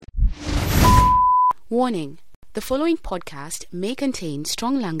Warning: the following podcast may contain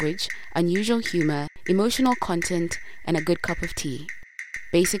strong language, unusual humor, emotional content, and a good cup of tea.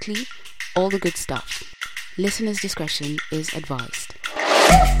 Basically, all the good stuff. Listener's discretion is advised.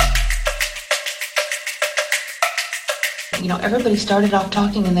 Everybody started off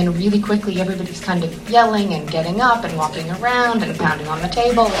talking, and then really quickly everybody's kind of yelling and getting up and walking around and pounding on the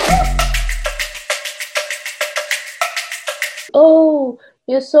table. Oh,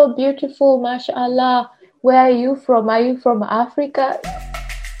 you're so beautiful, mashallah. Where are you from? Are you from Africa?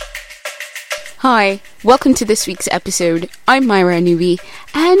 Hi, welcome to this week's episode. I'm Myra Anubi,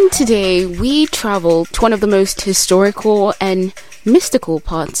 and today we travel to one of the most historical and mystical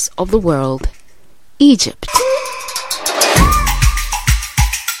parts of the world, Egypt.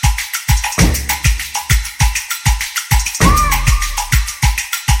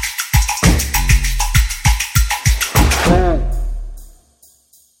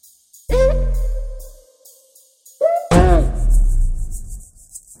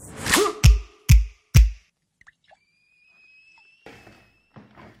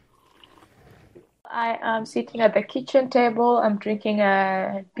 I am sitting at the kitchen table. I'm drinking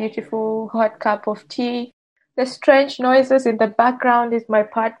a beautiful hot cup of tea. The strange noises in the background is my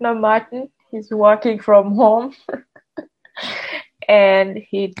partner, Martin. He's working from home and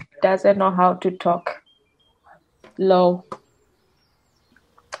he doesn't know how to talk low.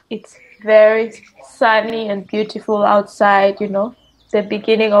 It's very sunny and beautiful outside, the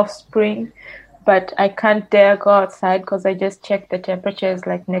beginning of spring. But I can't dare go outside because I just checked the temperature is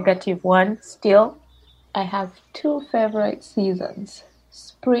like -1 still. I have two favorite seasons,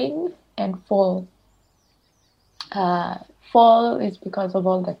 spring and fall. Fall is because of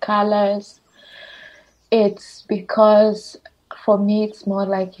all the colors. It's because, for me, it's more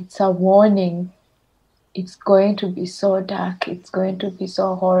like it's a warning. It's going to be so dark. It's going to be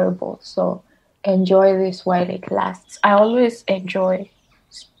so horrible. So enjoy this while it lasts. I always enjoy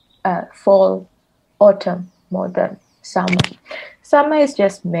fall, autumn more than summer. Summer is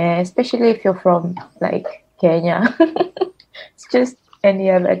just meh, especially if you're from Kenya. It's just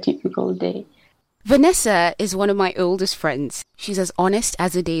any other typical day. Vanessa is one of my oldest friends. She's as honest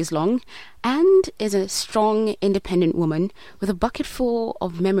as the day is long and is a strong, independent woman with a bucket full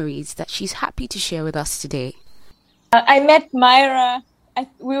of memories that she's happy to share with us today. I met Myra.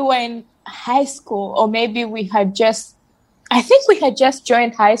 We were in high school, or maybe we had just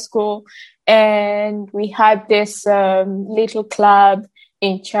joined high school. And we had this little club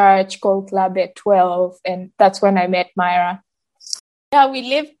in church called Club at 12. And that's when I met Myra. Yeah, we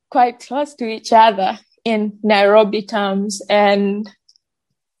lived quite close to each other in Nairobi terms. And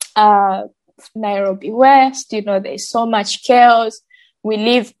Nairobi West, there's so much chaos. We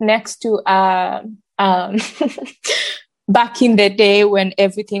lived next to, back in the day when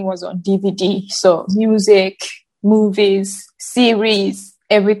everything was on DVD. So music, movies, series,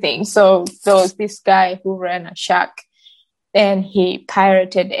 everything. So there was this guy who ran a shack and he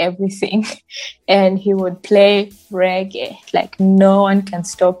pirated everything and he would play reggae. Like no one can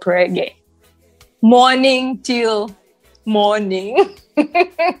stop reggae. Morning till morning.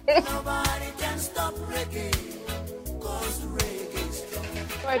 Nobody can stop reggae, 'cause reggae is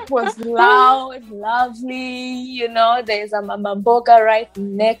strong. It was loud, lovely, there's a Mama Mboga right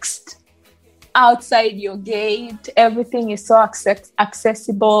next outside your gate. Everything is so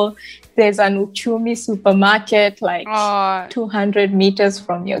accessible. There's an Uchumi supermarket 200 meters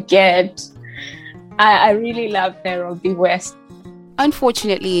from your gate. I really love Nairobi West.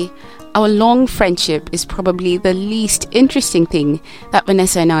 Unfortunately, our long friendship is probably the least interesting thing that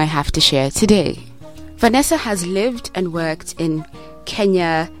Vanessa and I have to share today. Vanessa has lived and worked in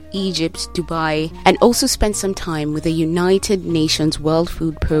Kenya, Egypt, Dubai, and also spent some time with the United Nations World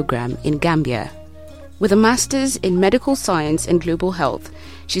Food Programme in Gambia. With a master's in medical science and global health,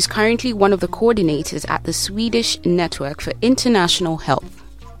 she's currently one of the coordinators at the Swedish Network for International Health.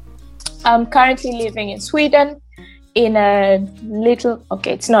 I'm currently living in Sweden in a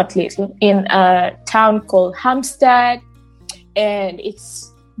town called Halmstad, and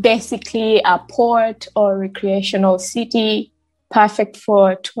it's basically a port or recreational city, perfect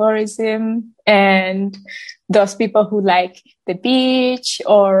for tourism and those people who like the beach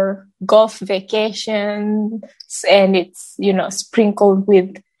or golf vacations. And it's, sprinkled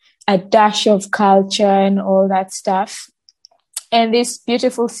with a dash of culture and all that stuff. And this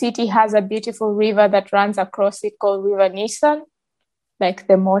beautiful city has a beautiful river that runs across it called River Nissan, like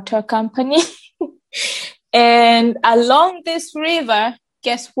the motor company. And along this river,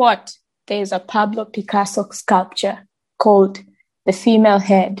 guess what? There's a Pablo Picasso sculpture called The Female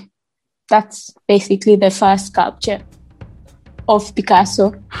Head. That's basically the first sculpture of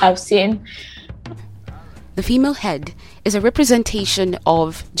Picasso I've seen. The female head is a representation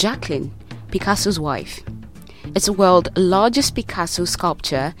of Jacqueline, Picasso's wife. It's the world's largest Picasso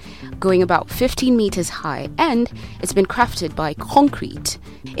sculpture, going about 15 meters high, and it's been crafted by concrete.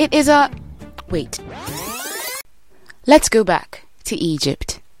 It is a... Wait. Let's go back to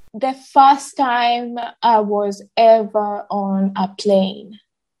Egypt. The first time I was ever on a plane,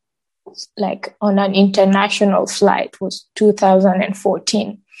 like on an international flight, was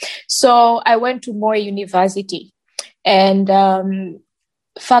 2014. So I went to Moi University, and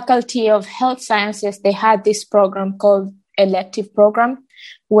Faculty of Health Sciences, they had this program called elective program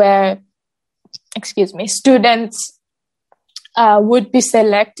where, students would be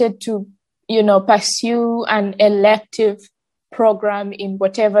selected to, pursue an elective program in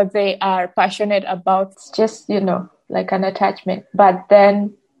whatever they are passionate about. It's just, like an attachment, but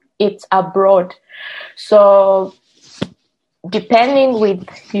then it's abroad. So depending with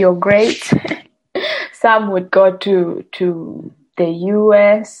your grades, some would go to the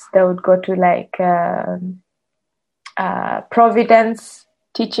US, they would go to like Providence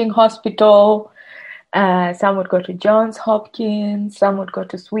Teaching Hospital, some would go to Johns Hopkins, some would go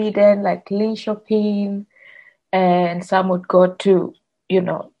to Sweden, like Linköping, and some would go to,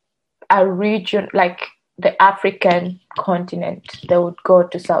 a region like the African continent. They would go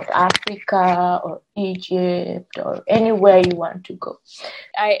to South Africa or Egypt or anywhere you want to go.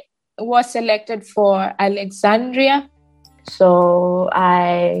 I was selected for Alexandria. So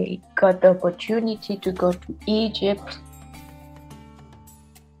I got the opportunity to go to Egypt.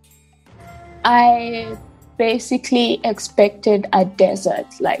 I basically expected a desert,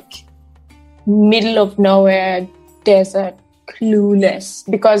 like middle of nowhere desert, clueless.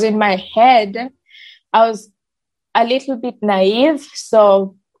 Because in my head, I was a little bit naive.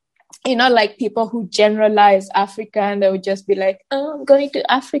 So, like people who generalize Africa and they would just be like, oh, I'm going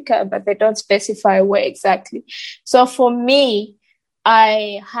to Africa, but they don't specify where exactly. So for me,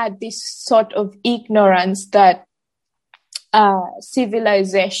 I had this sort of ignorance that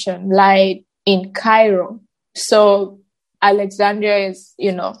civilization lied in Cairo. So Alexandria is,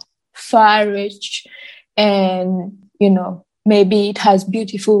 far-rich and, maybe it has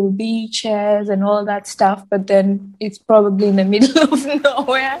beautiful beaches and all that stuff, but then it's probably in the middle of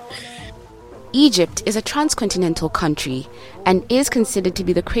nowhere. Egypt is a transcontinental country and is considered to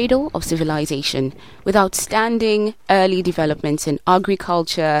be the cradle of civilization, with outstanding early developments in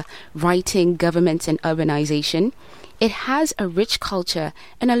agriculture, writing, government, and urbanization. It has a rich culture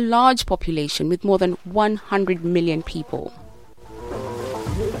and a large population with more than 100 million people.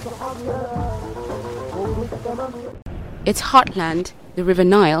 Its heartland, the River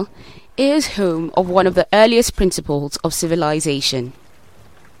Nile, is home of one of the earliest principles of civilization.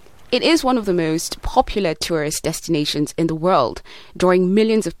 It is one of the most popular tourist destinations in the world, drawing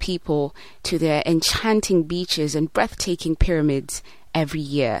millions of people to their enchanting beaches and breathtaking pyramids every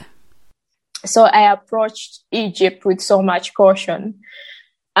year. So I approached Egypt with so much caution.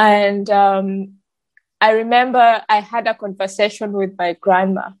 And I remember I had a conversation with my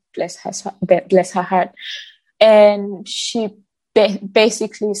grandma, bless her heart. And she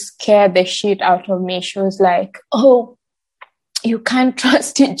basically scared the shit out of me. She was like, oh, you can't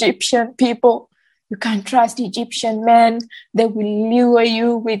trust Egyptian people. You can't trust Egyptian men. They will lure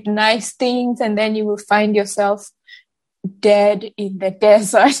you with nice things and then you will find yourself dead in the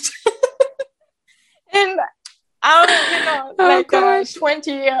desert. And I'm, a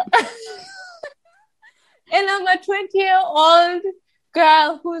 20-year and I'm a 20-year-old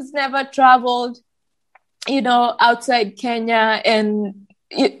girl who's never traveled, outside Kenya. And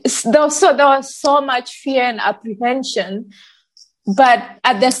there was so much fear and apprehension. But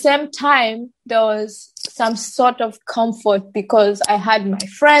at the same time, there was some sort of comfort because I had my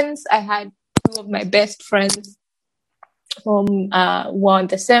friends. I had two of my best friends who were on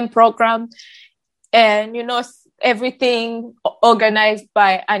the same program. And, everything organized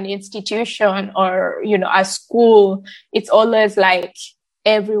by an institution or, a school, it's always like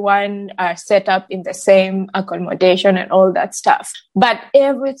everyone are set up in the same accommodation and all that stuff. But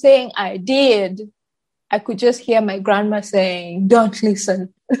everything I did, I could just hear my grandma saying, don't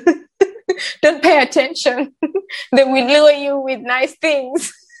listen. Don't pay attention. They will lure you with nice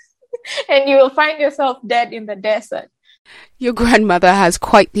things and you will find yourself dead in the desert. Your grandmother has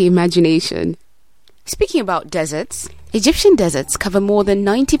quite the imagination. Speaking about deserts, Egyptian deserts cover more than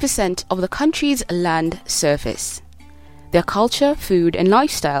 90% of the country's land surface. Their culture, food, and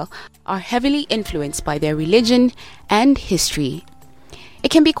lifestyle are heavily influenced by their religion and history.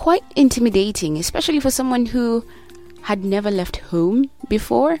 It can be quite intimidating, especially for someone who had never left home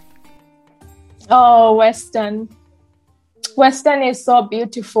before. Oh, Western is so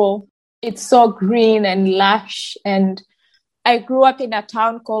beautiful. it's so green and lush. And I grew up in a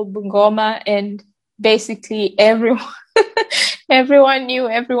town called Bungoma, and basically everyone knew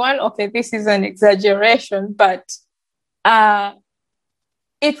everyone. Okay, this is an exaggeration, but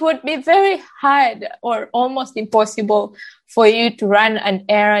it would be very hard or almost impossible for you to run an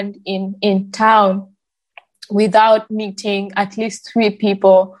errand in town without meeting at least 3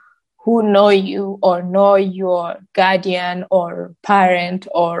 people who know you or know your guardian or parent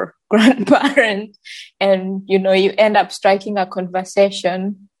or grandparent. And, you end up striking a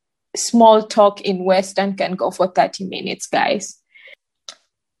conversation. Small talk in Western can go for 30 minutes, guys.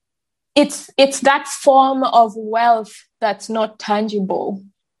 It's that form of wealth that's not tangible,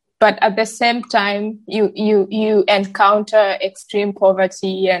 but at the same time, you encounter extreme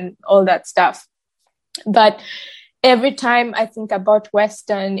poverty and all that stuff. But every time I think about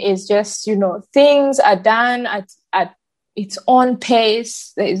Western, is just, things are done at its own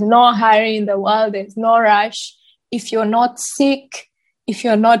pace. There is no hurry in the world. There's no rush. If you're not sick, if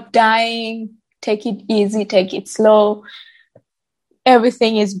you're not dying, take it easy, take it slow.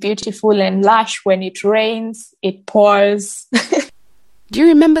 Everything is beautiful and lush. When it rains, it pours. Do you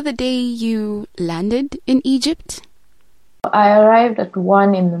remember the day you landed in Egypt? I arrived at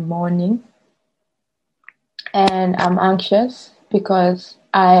 1 a.m, and I'm anxious because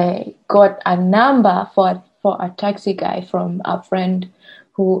I got a number for a taxi guy from a friend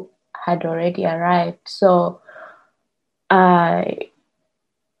who had already arrived. So I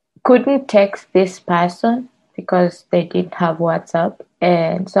couldn't text this person because they didn't have WhatsApp.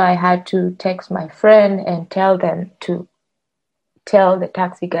 And so I had to text my friend and tell them to tell the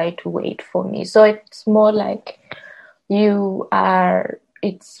taxi guy to wait for me. So it's more like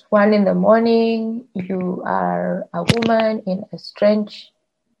it's 1 a.m, you are a woman in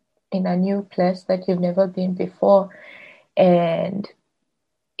a new place that you've never been before, and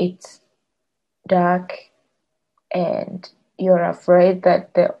it's dark, and you're afraid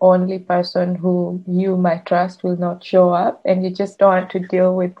that the only person who you might trust will not show up, and you just don't want to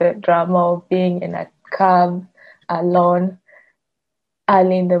deal with the drama of being in a cab alone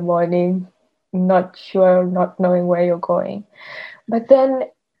early in the morning, not sure, not knowing where you're going. But then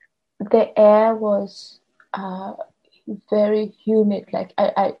the air was very humid. Like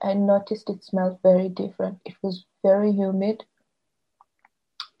I noticed it smelled very different. It was very humid,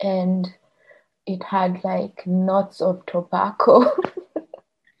 and it had like knots of tobacco,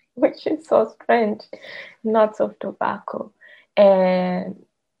 which is so strange. Knots of tobacco and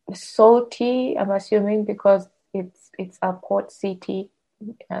salty. I'm assuming because it's a port city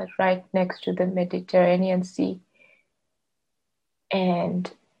right next to the Mediterranean Sea.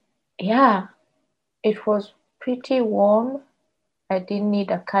 And yeah, it was pretty warm. I didn't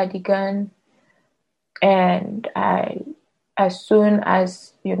need a cardigan. And as soon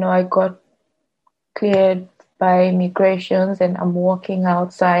as, I got cleared by immigrations and I'm walking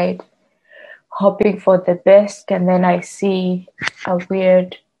outside, hoping for the best, and then I see a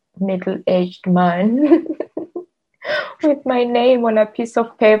weird middle-aged man with my name on a piece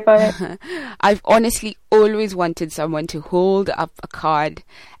of paper. I've honestly always wanted someone to hold up a card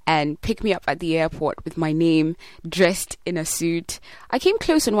and pick me up at the airport with my name dressed in a suit. I came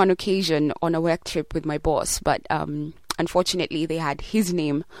close on one occasion on a work trip with my boss, but unfortunately they had his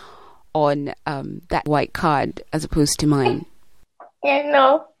name on that white card as opposed to mine. I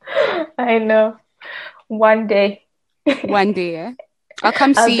know. One day. Yeah? I'll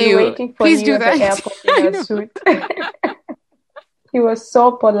come see I'll be you. waiting for Please you do at that. the airport in a suit. He was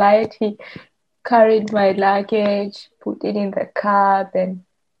so polite. He carried my luggage, put it in the cab,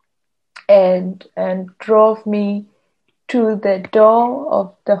 and drove me to the door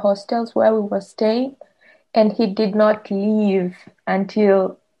of the hostels where we were staying. And he did not leave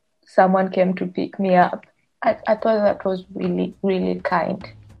until someone came to pick me up. I thought that was really, really kind.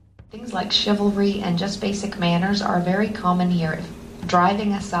 Things like chivalry and just basic manners are very common here.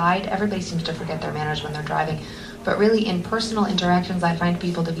 Driving aside, everybody seems to forget their manners when they're driving. But really, in personal interactions, I find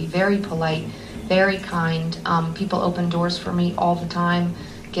people to be very polite, very kind. People open doors for me all the time,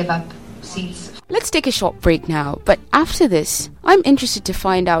 give up seats. Let's take a short break now. But after this, I'm interested to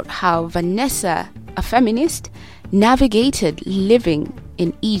find out how Vanessa, a feminist, navigated living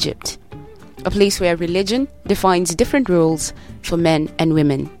in Egypt, a place where religion defines different rules for men and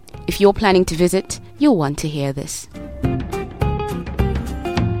women. If you're planning to visit, you'll want to hear this.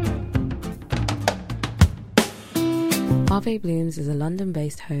 Ave Blooms is a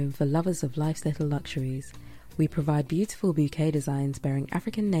London-based home for lovers of life's little luxuries. We provide beautiful bouquet designs bearing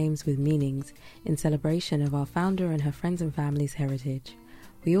African names with meanings in celebration of our founder and her friends and family's heritage.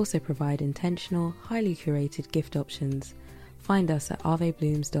 We also provide intentional, highly curated gift options. Find us at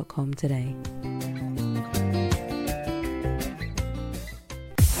aveblooms.com today.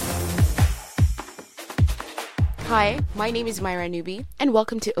 Hi, my name is Myra Nubi, and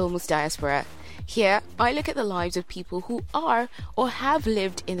welcome to Almost Diaspora. Here, I look at the lives of people who are or have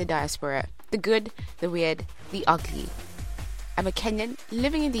lived in the diaspora, the good, the weird, the ugly. I'm a Kenyan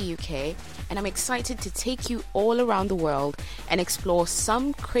living in the UK, and I'm excited to take you all around the world and explore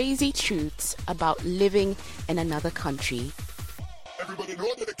some crazy truths about living in another country. Everybody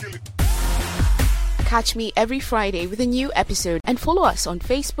know that they kill it. Catch me every Friday with a new episode and follow us on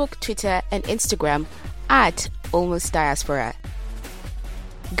Facebook, Twitter, and Instagram at Almost Diaspora.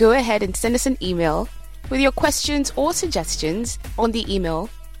 Go ahead and send us an email with your questions or suggestions on the email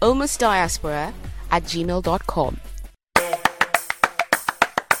almostdiaspora@gmail.com.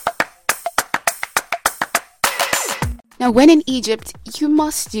 Now, when in Egypt, you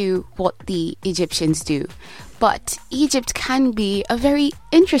must do what the Egyptians do. But Egypt can be a very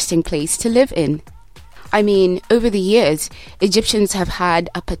interesting place to live in. I mean, over the years, Egyptians have had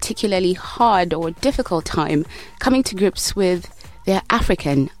a particularly hard or difficult time coming to grips with their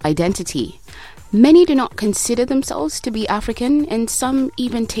African identity. Many do not consider themselves to be African, and some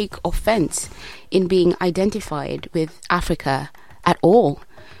even take offense in being identified with Africa at all.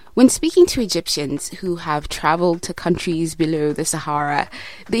 When speaking to Egyptians who have traveled to countries below the Sahara,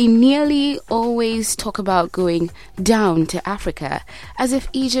 they nearly always talk about going down to Africa, as if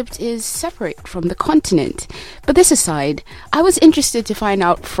Egypt is separate from the continent. But this aside, I was interested to find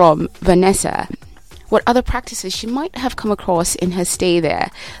out from Vanessa what other practices she might have come across in her stay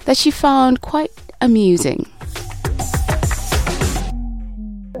there that she found quite amusing.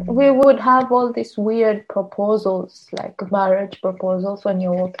 We would have all these weird proposals, like marriage proposals, when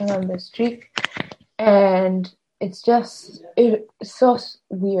you're walking on the street, and it's so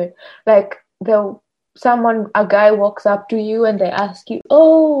weird. Like a guy walks up to you and they ask you,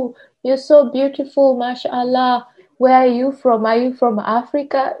 "Oh, you're so beautiful, mashallah. Where are you from? Are you from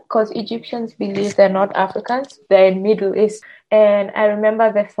Africa?" Because Egyptians believe they're not Africans, they're in Middle East. And I remember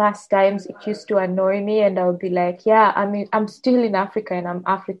the first times it used to annoy me, and I would be like, "Yeah, I mean, I'm still in Africa, and I'm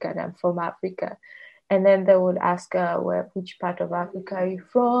African. I'm from Africa." And then they would ask, "Which part of Africa are you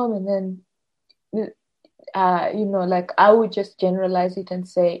from?" And then, like I would just generalize it and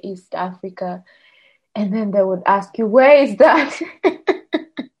say East Africa. And then they would ask you, "Where is that?"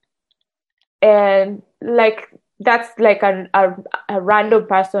 And like that's like a random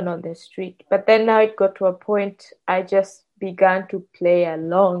person on the street. But then now it got to a point I just began to play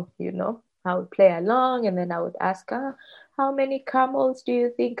along, I would play along, and then I would ask, "How many camels do you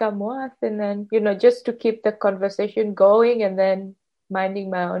think I'm worth?" And then, just to keep the conversation going, and then minding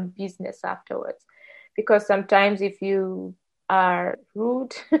my own business afterwards. Because sometimes if you are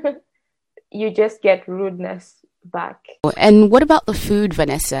rude, you just get rudeness back. And what about the food,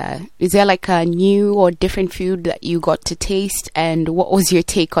 Vanessa? Is there like a new or different food that you got to taste, and what was your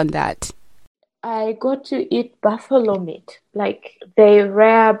take on that? I got to eat buffalo meat. Like they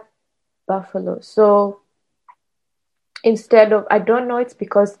rear buffalo. So instead of, I don't know, it's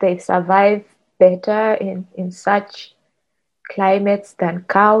because they survive better in such climates than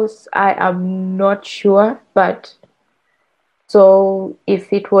cows. I am not sure, but so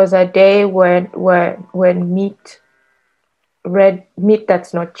if it was a day when red meat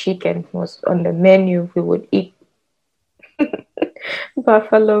that's not chicken was on the menu, we would eat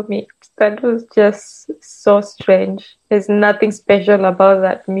buffalo meat. That was just so strange. There's nothing special about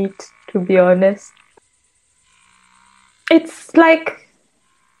that meat, to be honest. It's like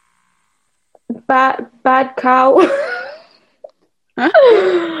bad cow.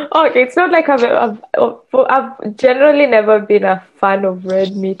 Okay, it's not like I've generally never been a fan of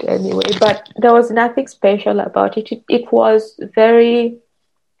red meat anyway, but there was nothing special about it. It was very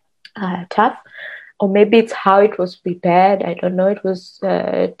tough, or maybe it's how it was prepared. I don't know. It was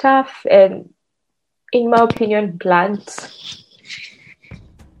tough and, in my opinion, blunt,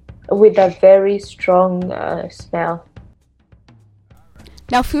 with a very strong smell.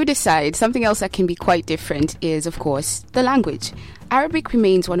 Now, food aside, something else that can be quite different is, of course, the language. Arabic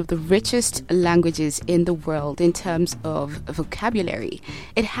remains one of the richest languages in the world in terms of vocabulary.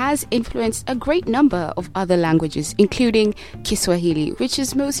 It has influenced a great number of other languages, including Kiswahili, which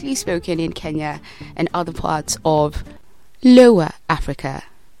is mostly spoken in Kenya and other parts of Lower Africa.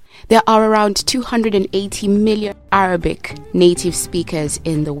 There are around 280 million Arabic native speakers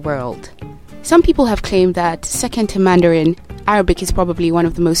in the world. Some people have claimed that, second to Mandarin, Arabic is probably one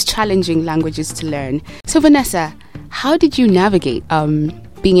of the most challenging languages to learn. So Vanessa, how did you navigate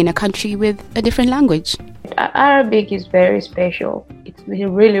being in a country with a different language? Arabic is very special. It's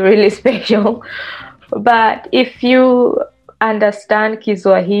really, really special. But if you understand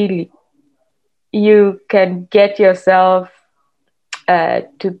Kiswahili, you can get yourself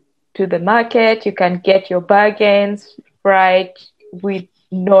to the market. You can get your bargains right with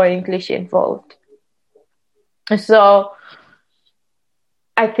no English involved. So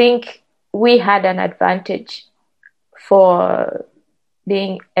I think we had an advantage for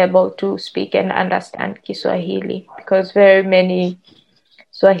being able to speak and understand Kiswahili, because very many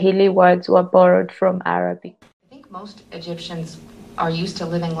Swahili words were borrowed from Arabic. I think most Egyptians are used to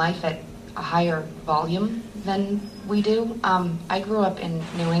living life at a higher volume than we do. I grew up in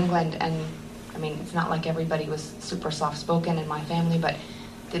New England, and I mean, it's not like everybody was super soft-spoken in my family, but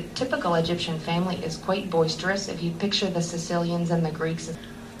the typical Egyptian family is quite boisterous. If you picture the Sicilians and the Greeks.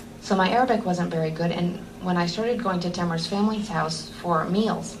 So my Arabic wasn't very good, and when I started going to Temer's family's house for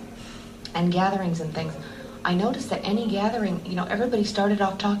meals and gatherings and things, I noticed that any gathering, everybody started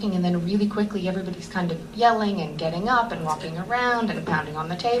off talking, and then really quickly everybody's kind of yelling and getting up and walking around and pounding on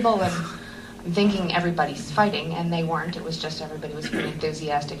the table, and I'm thinking everybody's fighting, and they weren't. It was just everybody was pretty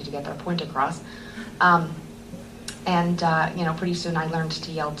enthusiastic to get their point across. Pretty soon I learned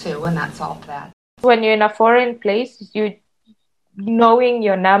to yell too, and that solved that. When you're in a foreign place, knowing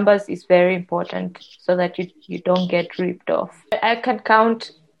your numbers is very important so that you don't get ripped off. I can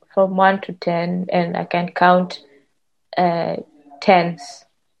count from 1 to 10, and I can count tens.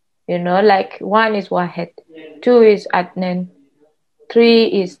 Like 1 is Wahed, 2 is Adnan, 3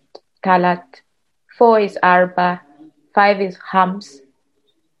 is Talat, 4 is Arba, 5 is Hams,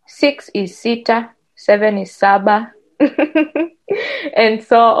 6 is Sita, 7 is Saba, and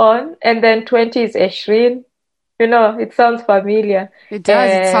so on. And then 20 is Eshrin. It sounds familiar. It does.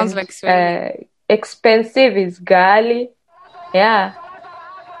 And, it sounds like Swahili. Expensive is Gali. Yeah.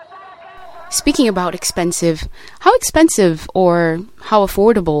 Speaking about expensive, how expensive or how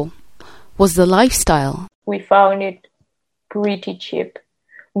affordable was the lifestyle? We found it pretty cheap.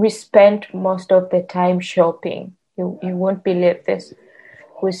 We spent most of the time shopping. You won't believe this.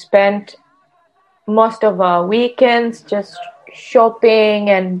 We spent most of our weekends just shopping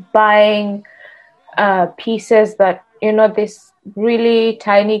and buying pieces that, these really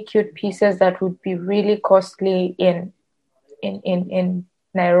tiny, cute pieces that would be really costly in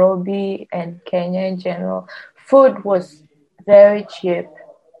Nairobi and Kenya in general. Food was very cheap.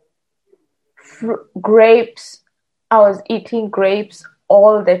 Grapes, I was eating grapes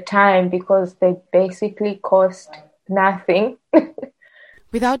all the time because they basically cost nothing.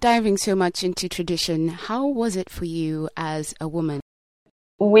 Without diving so much into tradition, how was it for you as a woman?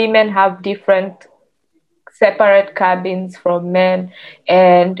 Women have different separate cabins from men,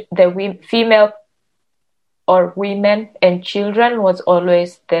 and the female or women and children was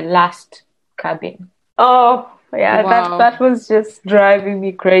always the last cabin. Oh, yeah, wow. that was just driving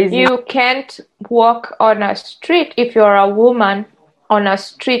me crazy. You can't walk on a street if you're a woman on a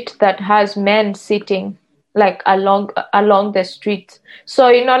street that has men sitting like along the street. So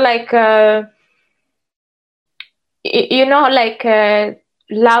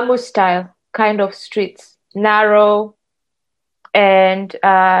Lamu style kind of streets, narrow, and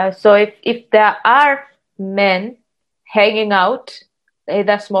so if there are men hanging out,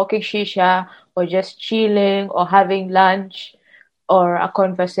 either smoking shisha or just chilling or having lunch or a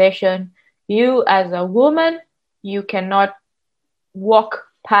conversation, you as a woman, you cannot walk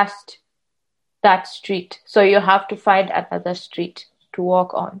past that street. So you have to find another street to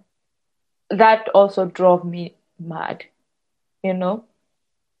walk on. That also drove me mad, and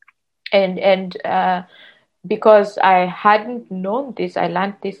because I hadn't known this, I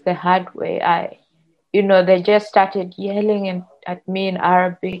learned this the hard way. They just started yelling at me in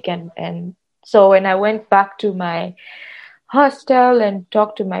Arabic, and so when I went back to my hostel and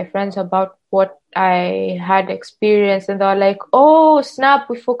talked to my friends about what I had experienced, and they were like, "Oh snap,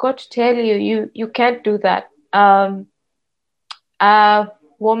 we forgot to tell you, you can't do that. A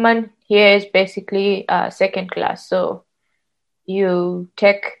woman here is basically second class, so you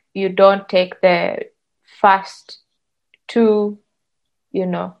don't take the first 2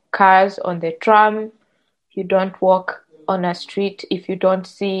 cars on the tram. You don't walk on a street if you don't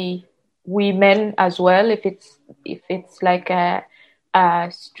see women as well. If it's like a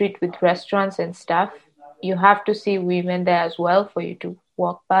street with restaurants and stuff, you have to see women there as well for you to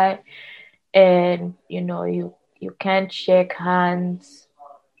walk by. And you can't shake hands,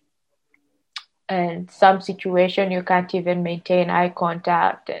 and some situation you can't even maintain eye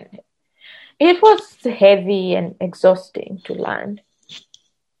contact, and it was heavy and exhausting to learn.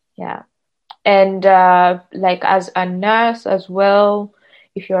 Yeah. And as a nurse as well,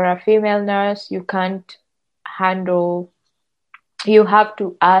 if you're a female nurse, you have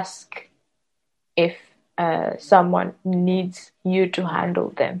to ask if someone needs you to handle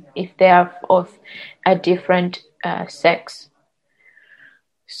them if they are of a different sex.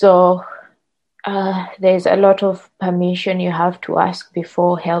 So there's a lot of permission you have to ask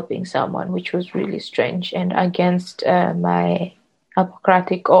before helping someone, which was really strange and against my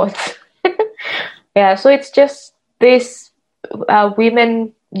Hippocratic oath. Yeah, so it's just this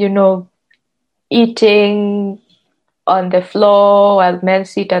women, eating on the floor while men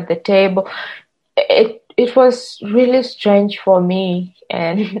sit at the table. It was really strange for me,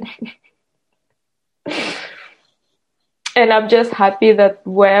 and and I'm just happy that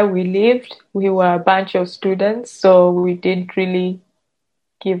where we lived, we were a bunch of students, so we didn't really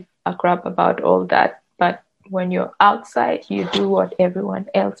give a crap about all that. But when you're outside, you do what everyone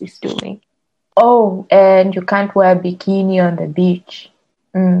else is doing. Oh, and you can't wear a bikini on the beach.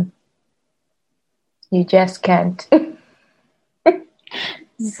 You just can't.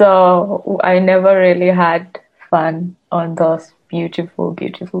 So I never really had fun on those beautiful,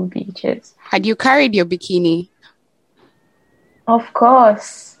 beautiful beaches. Had you carried your bikini? Of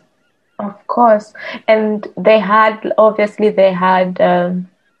course. And they had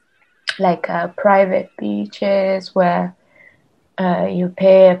private beaches where you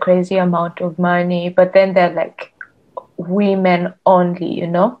pay a crazy amount of money, but then they're like women only,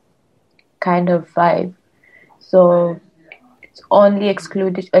 kind of vibe. So it's only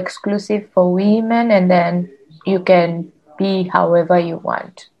exclusive for women, and then you can be however you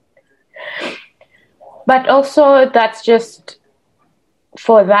want. But also that's just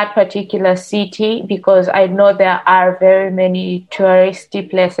for that particular city, because I know there are very many touristy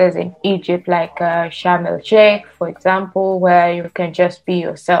places in Egypt, like Sharm el Sheikh, for example, where you can just be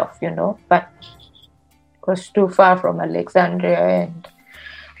yourself, but it was too far from Alexandria, and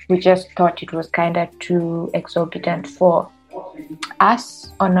we just thought it was kind of too exorbitant for us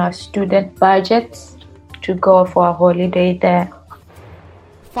on our student budgets to go for a holiday there.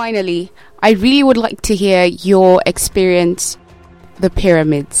 Finally, I really would like to hear your experience the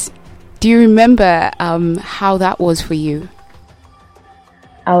pyramids. Do you remember how that was for you?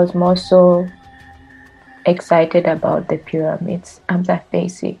 I was more so excited about the pyramids. I'm that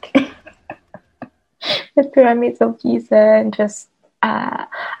basic. The pyramids of Giza, and just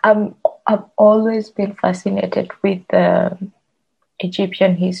I've always been fascinated with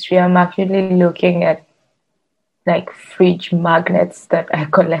Egyptian history. I'm actually looking at like fridge magnets that I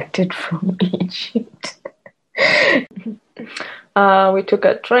collected from Egypt. We took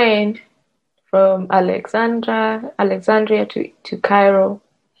a train from Alexandria to Cairo.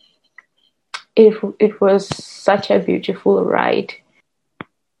 It was such a beautiful ride.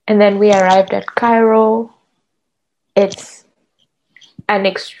 And then we arrived at Cairo. It's an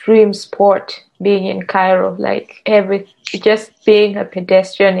extreme sport being in Cairo. Like just being a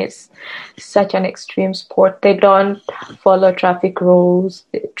pedestrian is such an extreme sport. They don't follow traffic rules.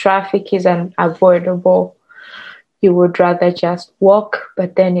 The traffic is unavoidable. You would rather just walk,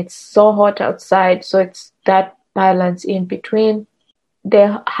 but then it's so hot outside, so it's that balance in between. They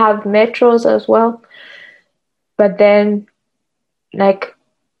have metros as well, but then like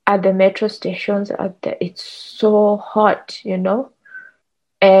at the metro stations out there, it's so hot,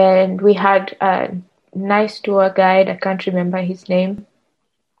 And we had a nice tour guide, I can't remember his name,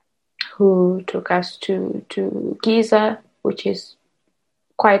 who took us to Giza, which is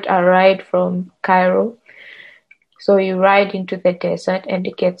quite a ride from Cairo. So you ride into the desert and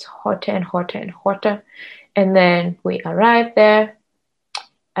it gets hotter and hotter and hotter. And then we arrived there.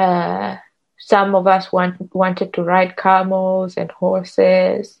 Some of us wanted to ride camels and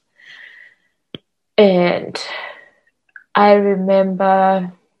horses. And I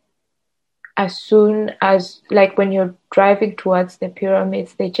remember as soon as, like when you're driving towards the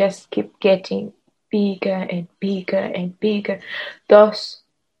pyramids, they just keep getting bigger and bigger and bigger. Those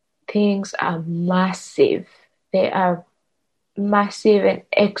things are massive. They are massive and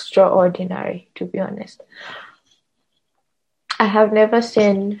extraordinary, to be honest. I have never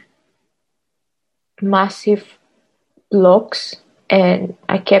seen massive blocks, and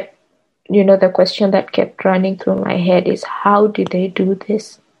I kept, the question that kept running through my head is, how did they do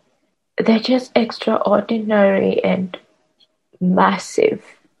this? They're just extraordinary and massive.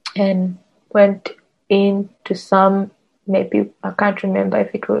 And went into some, maybe I can't remember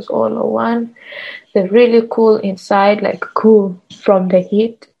if it was all or one. They're really cool inside, like cool from the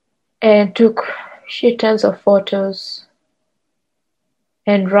heat, and took shit tons of photos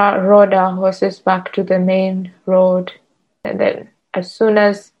and rode our horses back to the main road. And then as soon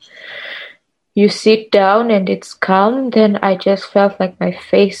as you sit down and it's calm, then I just felt like my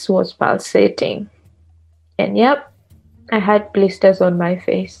face was pulsating. And yep, I had blisters on my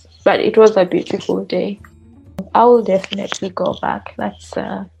face. But it was a beautiful day. I will definitely go back. That's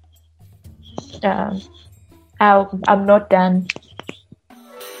I'm not done.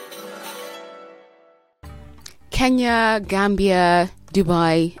 Kenya, Gambia,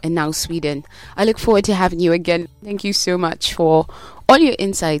 Dubai, and now Sweden. I look forward to having you again. Thank you so much for all your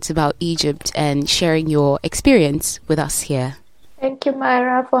insights about Egypt and sharing your experience with us here. Thank you,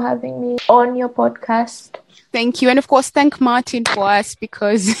 Myra, for having me on your podcast. Thank you. And of course, thank Martin for us,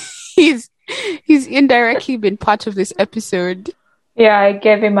 because he's indirectly been part of this episode. Yeah, I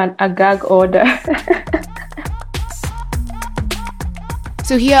gave him a gag order.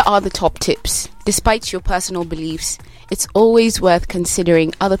 So here are the top tips. Despite your personal beliefs, it's always worth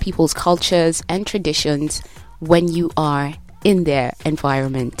considering other people's cultures and traditions when you are in their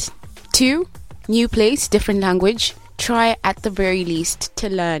environment. 2, new place, different language. Try at the very least to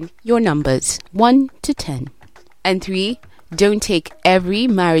learn your numbers, 1 to 10. And 3, don't take every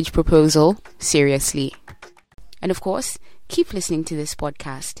marriage proposal seriously. And of course, keep listening to this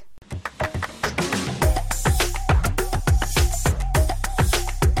podcast.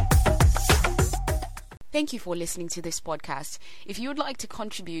 Thank you for listening to this podcast. If you would like to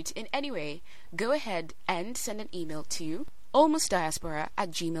contribute in any way, go ahead and send an email to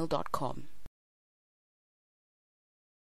almostdiaspora@gmail.com.